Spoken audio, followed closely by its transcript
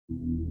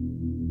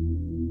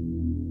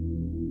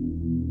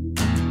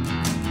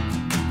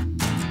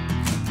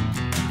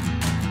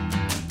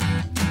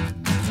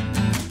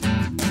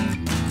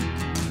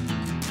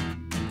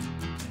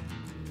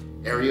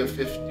Area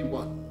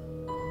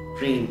 51,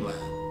 Dreamland,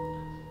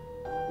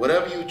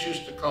 whatever you choose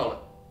to call it.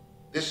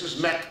 This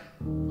is Mecca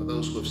for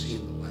those who have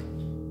seen the light.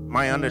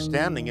 My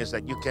understanding is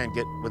that you can't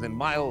get within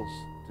miles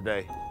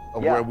today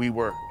of where we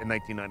were in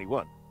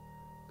 1991,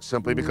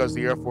 simply because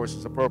the Air Force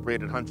has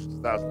appropriated hundreds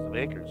of thousands of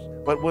acres.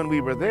 But when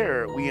we were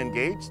there, we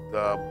engaged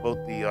both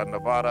the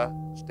Nevada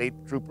state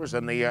troopers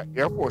and the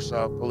Air Force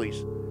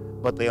police,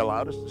 but they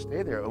allowed us to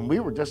stay there, and we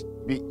were just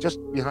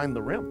behind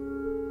the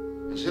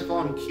rim. As if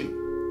on cue,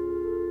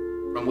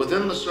 from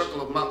within the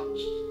circle of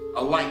mountains,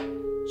 a light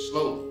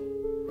slowly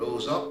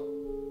rose up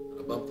and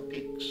above the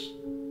peaks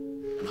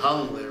and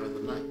hung there in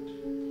the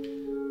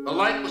night. The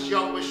light was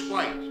yellowish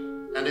white,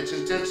 and its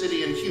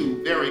intensity and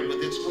hue varied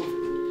with its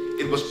movement.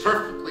 It was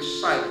perfectly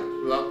silent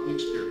throughout the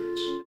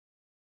experience.